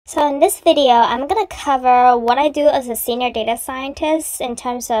So in this video, I'm going to cover what I do as a senior data scientist in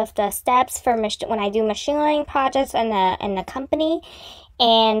terms of the steps for when I do machine learning projects in the company.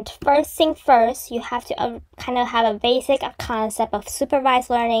 And first thing first, you have to kind of have a basic concept of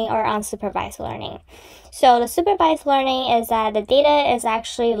supervised learning or unsupervised learning. So the supervised learning is that the data is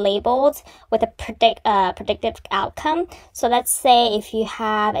actually labeled with a predictive outcome. So let's say if you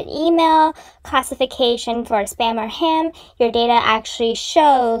have an email classification for spam or ham, your data actually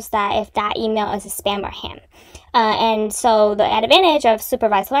shows that if that email is a spam or ham. And so the advantage of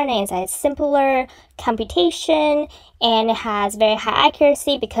supervised learning is that it's simpler computation and it has very high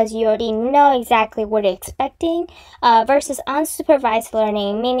accuracy because you already know exactly what you're expecting, versus unsupervised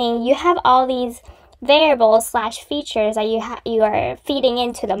learning, meaning you have all these variables / features that you are feeding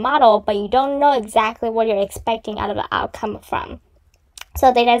into the model, but you don't know exactly what you're expecting out of the outcome from.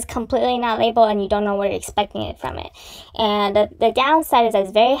 So data is completely not labeled and you don't know what you're expecting it from it. And the downside is that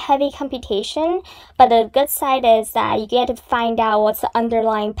it's very heavy computation, but the good side is that you get to find out what's the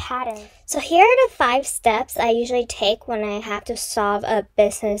underlying pattern. So here are the 5 steps I usually take when I have to solve a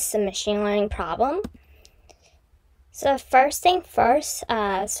business machine learning problem. So first thing first,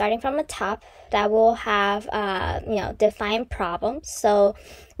 starting from the top, that we'll have defined problems. So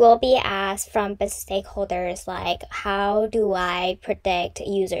we'll be asked from business stakeholders like, how do I predict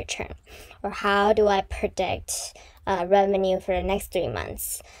user churn, or how do I predict revenue for the next 3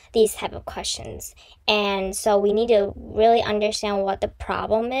 months? These type of questions. And so we need to really understand what the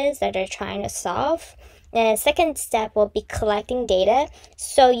problem is that they're trying to solve. And the second step will be collecting data.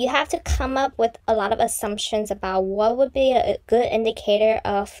 So you have to come up with a lot of assumptions about what would be a good indicator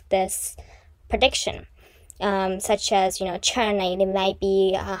of this prediction, such as churn. Like it might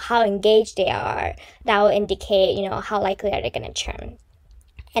be how engaged they are. That will indicate how likely are they going to churn.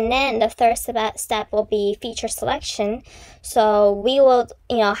 And then the third step will be feature selection. So we will,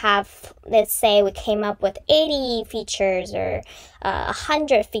 have, let's say we came up with 80 features or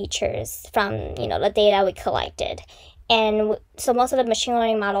 100 features from, the data we collected. And so most of the machine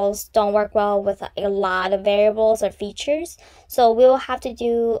learning models don't work well with a lot of variables or features. So we will have to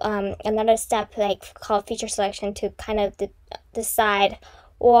do another step called feature selection to kind of decide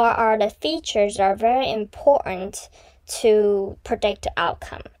what are the features that are very important to predict the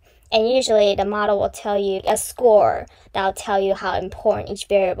outcome. And usually the model will tell you a score that will tell you how important each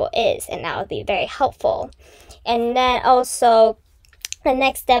variable is, and that will be very helpful. And then also the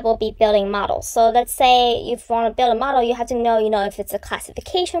next step will be building models. So let's say if you want to build a model, you have to know, if it's a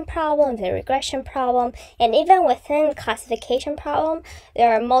classification problem, if it's a regression problem. And even within classification problem,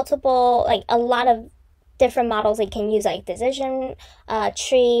 there are multiple, a lot of different models you can use, like decision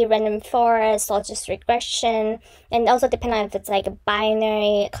tree, random forest, or just regression, and also depending on if it's like a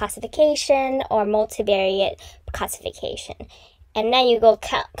binary classification or multivariate classification. And then you go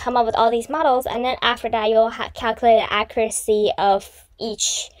come up with all these models, and then after that you'll calculate the accuracy of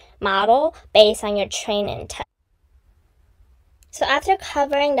each model based on your training test. So after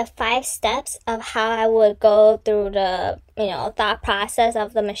covering the 5 steps of how I would go through the thought process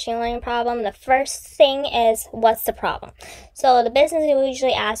of the machine learning problem, the first thing is, what's the problem? So the business will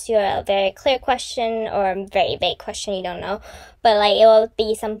usually ask you a very clear question or a very vague question you don't know, but it will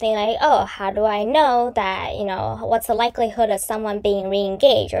be something like, oh, how do I know that, what's the likelihood of someone being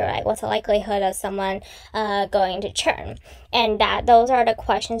re-engaged, or what's the likelihood of someone going to churn? And those are the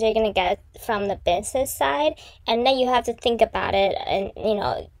questions you're going to get from the business side. And then you have to think about it and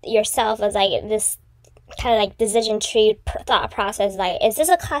yourself as this kind of decision tree thought process, is this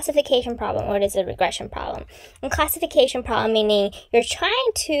a classification problem or is it a regression problem? And classification problem meaning you're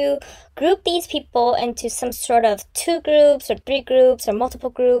trying to group these people into some sort of 2 groups or 3 groups or multiple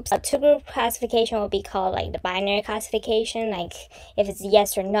groups. A 2-group classification will be called the binary classification, if it's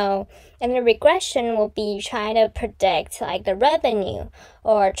yes or no. And the regression will be trying to predict the revenue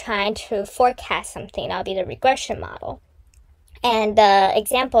or trying to forecast something. That'll be the regression model. And the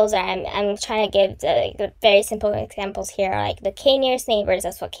examples I'm trying to give the very simple examples here are the k-nearest neighbors.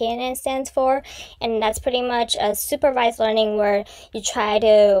 That's what KNN stands for, and that's pretty much a supervised learning where you try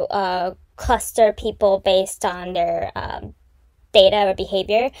to cluster people based on their data or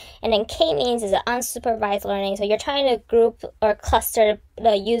behavior. And then K-means is an unsupervised learning, so you're trying to group or cluster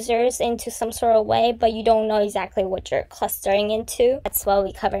the users into some sort of way, but you don't know exactly what you're clustering into. That's what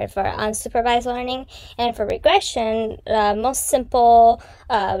we covered for unsupervised learning. And for regression, the most simple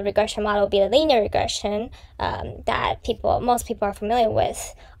regression model would be a linear regression that most people are familiar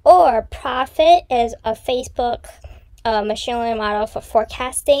with. Or Profit is a Facebook machine learning model for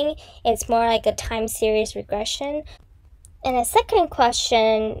forecasting. It's more like a time series regression. And the second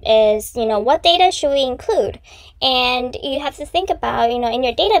question is, what data should we include? And you have to think about, in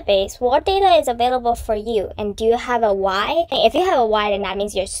your database, what data is available for you? And do you have a why? If you have a why, then that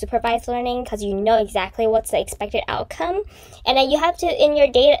means you're supervised learning because you know exactly what's the expected outcome. And then you have to, in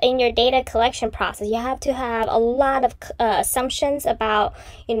your data collection process, you have to have a lot of assumptions about,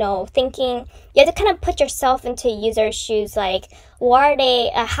 thinking. You have to kind of put yourself into user shoes, like, why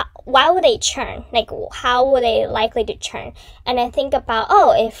would they churn? Like, how would they likely to churn? And then think about,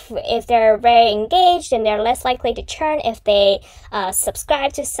 if they're very engaged, then they're less likely to churn. If they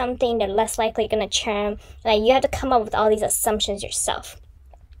subscribe to something, they're less likely going to churn. Like, you have to come up with all these assumptions yourself.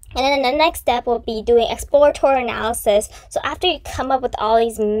 And then the next step will be doing exploratory analysis. So after you come up with all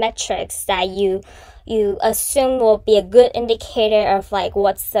these metrics that you assume will be a good indicator of like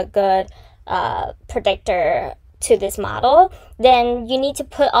what's a good predictor to this model, then you need to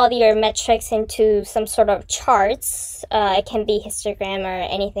put all your metrics into some sort of charts. It can be histogram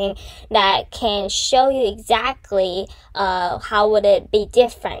or anything that can show you exactly how would it be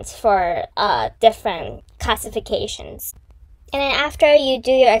different for different classifications. And then after you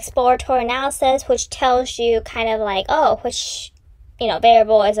do your exploratory analysis, which tells you kind of like, which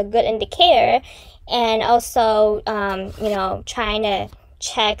variable is a good indicator, and also trying to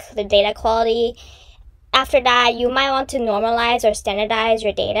check the data quality. After that, you might want to normalize or standardize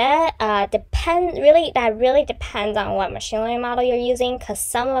your data. That really depends on what machine learning model you're using, because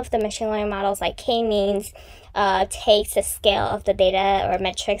some of the machine learning models, like k-means, takes the scale of the data or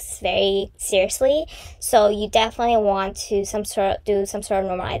metrics very seriously. So you definitely want to do some sort of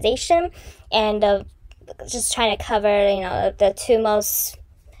normalization, and just trying to cover the two most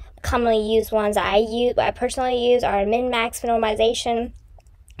commonly used ones I personally use are min-max normalization.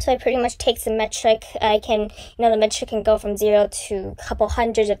 So it pretty much takes the metric. The metric can go from 0 to a couple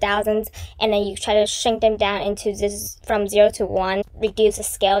hundreds of thousands, and then you try to shrink them down into this from 0 to 1, reduce the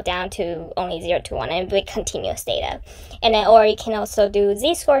scale down to only 0 to 1, and with continuous data. And then, or you can also do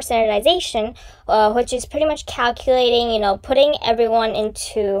z-score standardization, which is pretty much calculating, putting everyone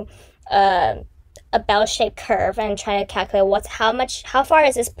into a bell-shaped curve and trying to calculate how far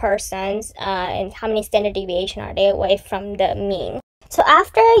is this person's, and how many standard deviation are they away from the mean. So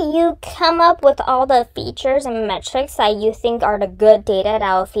after you come up with all the features and metrics that you think are the good data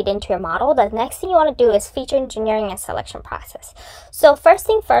that will feed into your model, the next thing you want to do is feature engineering and selection process. So first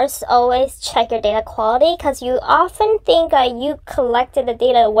thing first, always check your data quality, because you often think you collected the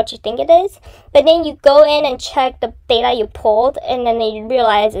data what you think it is, but then you go in and check the data you pulled, and then you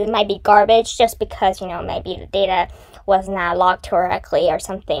realize it might be garbage just because, maybe the data was not logged correctly or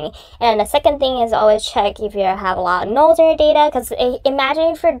something. And the second thing is always check if you have a lot of nulls in your data, because imagine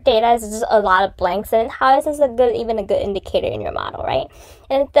if your data is just a lot of blanks, and how is this even a good indicator in your model, right?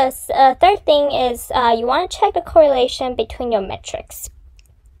 And the third thing is you want to check the correlation between your metrics.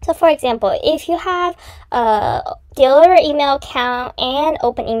 So for example, if you have deliver email count and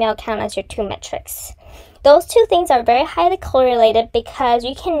open email count as your two metrics, those two things are very highly correlated, because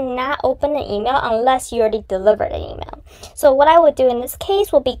you cannot open an email unless you already delivered an email. So what I would do in this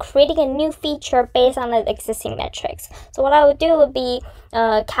case will be creating a new feature based on the existing metrics. So what I would do would be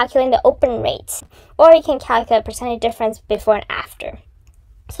calculating the open rate, or you can calculate percentage difference before and after.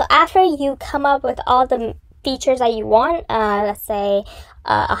 So after you come up with all the features that you want, let's say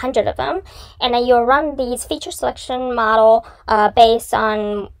 100 of them, and then you'll run these feature selection model based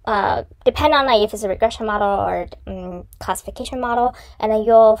on depend on if it's a regression model or classification model, and then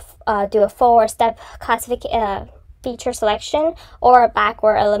you'll do a forward-step feature selection or a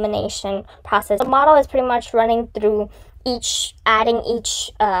backward elimination process. The model is pretty much running through adding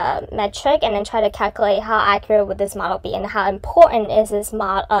each metric, and then try to calculate how accurate would this model be and how important is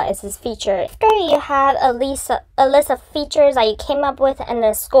this feature. After you have a list of features that you came up with and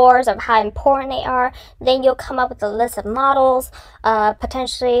the scores of how important they are, then you'll come up with a list of models,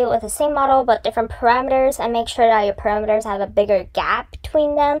 potentially with the same model but different parameters, and make sure that your parameters have a bigger gap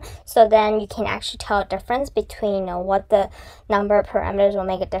between them, so then you can actually tell a difference between what the number of parameters will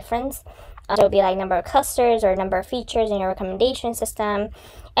make a difference. It'll be like number of clusters or number of features in your recommendation system.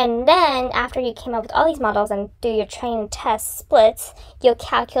 And then after you came up with all these models and do your train test splits, you'll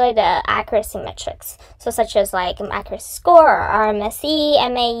calculate the accuracy metrics. So such as like accuracy score, or RMSE,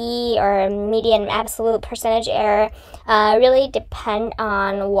 MAE, or median absolute percentage error. Really depend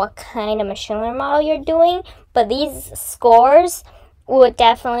on what kind of machine learning model you're doing. But these scores would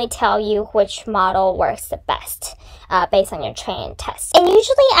definitely tell you which model works the best based on your training test. And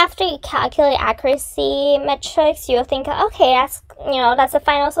usually after you calculate accuracy metrics, you'll think, okay, that's the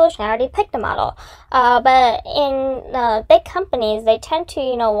final solution. I already picked the model. But in big companies, they tend to,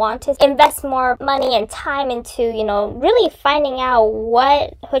 want to invest more money and time into, really finding out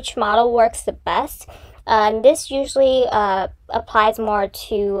which model works the best. This usually applies more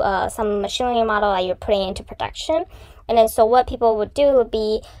to some machine learning model that you're putting into production. And then so what people would do would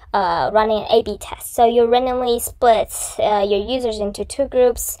be running an A/B test. So you randomly split your users into two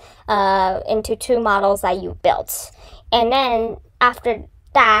groups, into two models that you built. And then after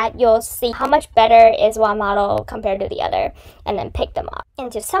that, you'll see how much better is one model compared to the other, and then pick them up. And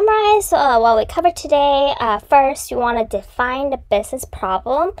to summarize what we covered today, first you want to define the business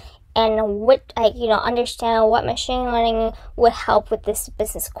problem and understand what machine learning would help with this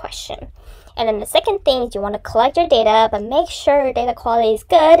business question. And then the second thing is you want to collect your data, but make sure your data quality is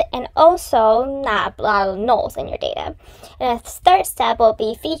good and also not a lot of nulls in your data. And the third step will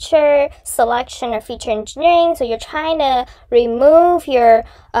be feature selection or feature engineering. So you're trying to remove your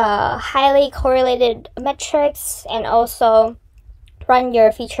highly correlated metrics and also run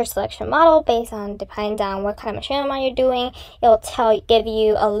your feature selection model depending on what kind of machine learning you're doing. It will give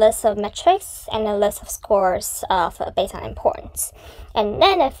you a list of metrics and a list of scores based on importance. And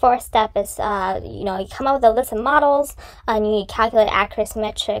then the fourth step is you come up with a list of models and you calculate accuracy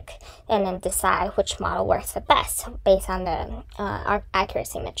metric and then decide which model works the best based on the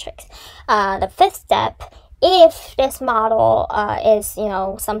accuracy metrics. The fifth step, if this model is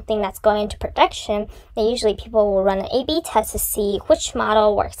something that's going into production, then usually people will run an A/B test to see which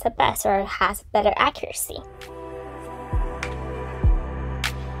model works the best or has better accuracy.